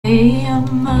A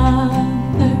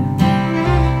mother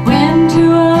went to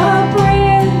a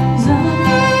prison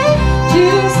to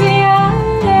see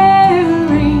an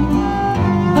erring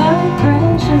but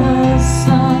precious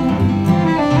son.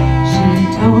 She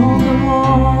told the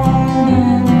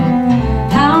warden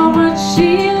how much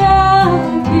she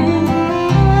loved him.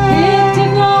 It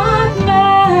did not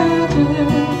matter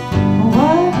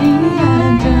what he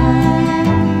had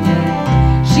done.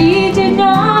 She did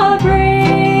not bring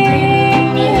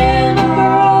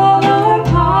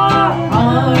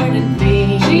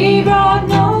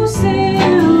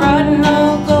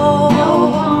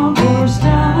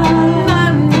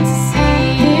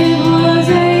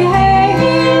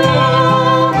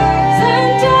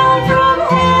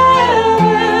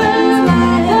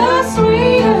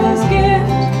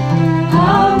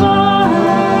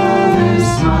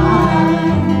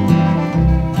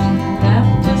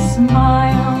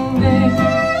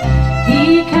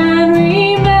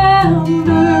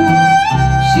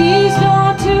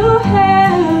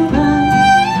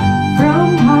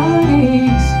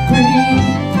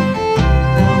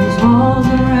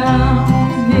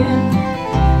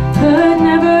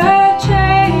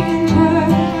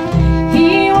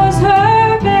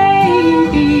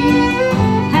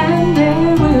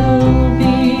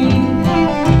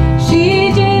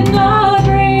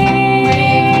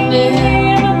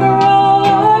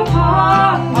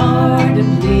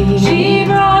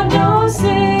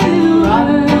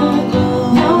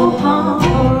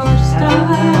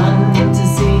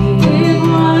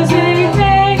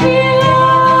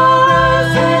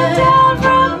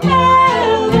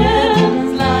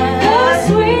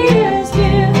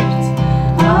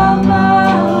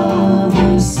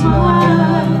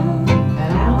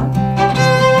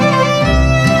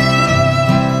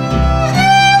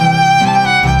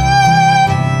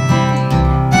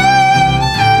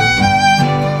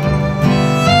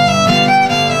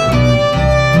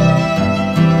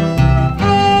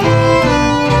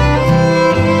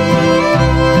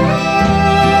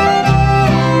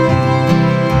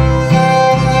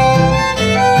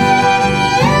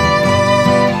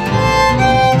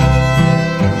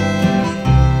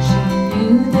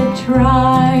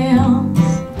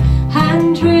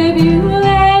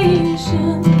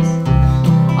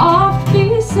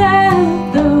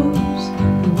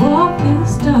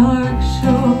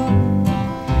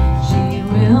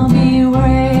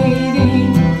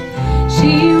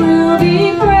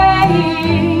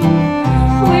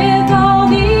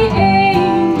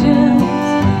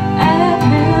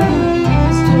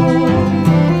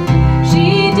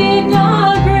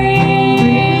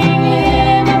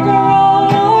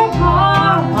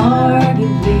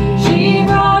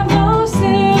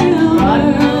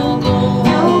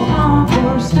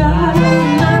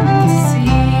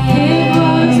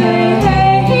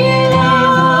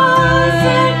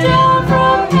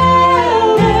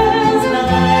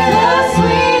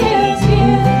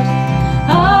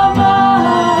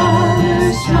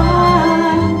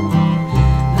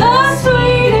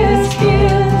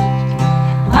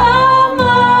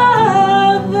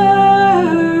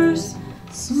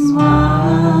smile.